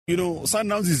You know,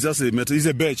 Sundowns is just a matter, it's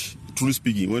a badge, truly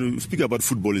speaking. When we speak about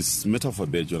football, it's a matter of a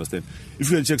badge, you understand?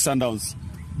 If you can check Sundowns,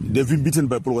 they've been beaten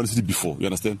by Polokwane City before, you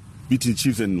understand? Beating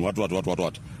Chiefs and what. But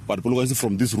Polokwane City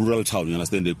from this rural town, you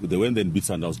understand? They went and beat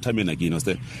Sundowns time and again, you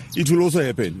understand? It will also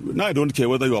happen. Now I don't care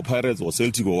whether you are Pirates or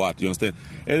Celtic or what, you understand?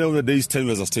 End of the day, it's 10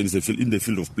 versus 10 in the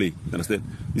field of play, you understand?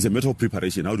 It's a matter of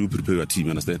preparation. How do you prepare your team, you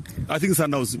understand? I think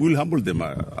Sundowns will humble them.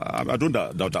 I don't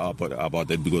doubt about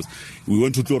that because we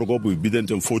went to Hlako, we beat them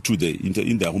 4-2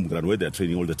 in their home ground where they're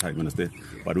training all the time, you understand?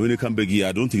 But when they come back here,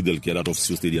 I don't think they'll get out of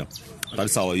Stadium.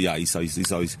 That's our ancestor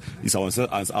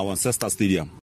stadium.